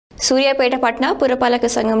సూర్యాపేట పట్టణ పురపాలక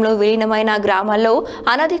సంఘంలో విలీనమైన గ్రామాల్లో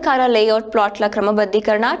అనధికార లేఅవుట్ ప్లాట్ల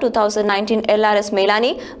క్రమబద్ధీకరణ 2019 L.R.S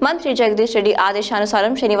మేళాని మంత్రి జగదీష్ రెడ్డి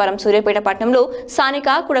ఆదేశానుసారం శనివారం సూర్యాపేట పట్టణంలో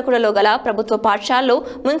స్థానిక కుడకుడలో గల ప్రభుత్వ పాఠశాలలో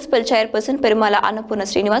మున్సిపల్ చైర్పర్సన్ పెరుమాల అన్నపూర్ణ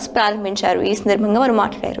శ్రీనివాస్ ప్రారంభించారు. ఈ సందర్భంగా వారు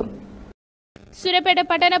మాట్లాడారు. సూర్యాపేట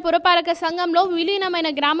పట్టణ పురపాలక సంఘంలో విలీనమైన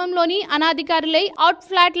గ్రామంలోని అనాధికార లేఅవుట్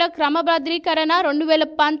ఫ్లాట్ల క్రమబద్ధీకరణ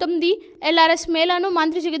 2019 L.R.S మేళాను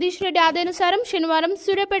మంత్రి జగదీష్ రెడ్డి ఆదేశానుసారం శనివారం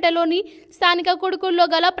సూర్యాపేటలోని స్థానిక కుడుకుల్లో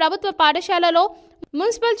గల ప్రభుత్వ పాఠశాలలో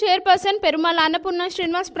మున్సిపల్ చైర్పర్సన్ పెరుమాల అన్నపూర్ణ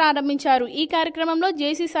శ్రీనివాస్ ప్రారంభించారు. ఈ కార్యక్రమంలో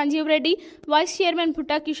జేసీ సంజీవ్ రెడ్డి, వైస్ చైర్మన్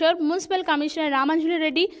పుట్టా Kishore, municipal commissioner రామంజలి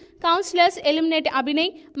Reddy, counsellors eliminate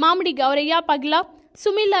Abhinay, మామిడి గౌరయ్య, పగిల,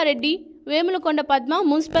 సుమిల్లా రెడ్డి, వేములకొండ పద్మ,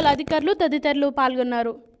 మున్సిపల్ అధికారులు తదితరులు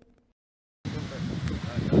పాల్గొన్నారు.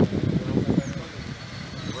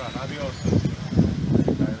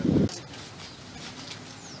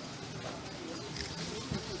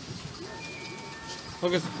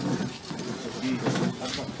 ఓకే.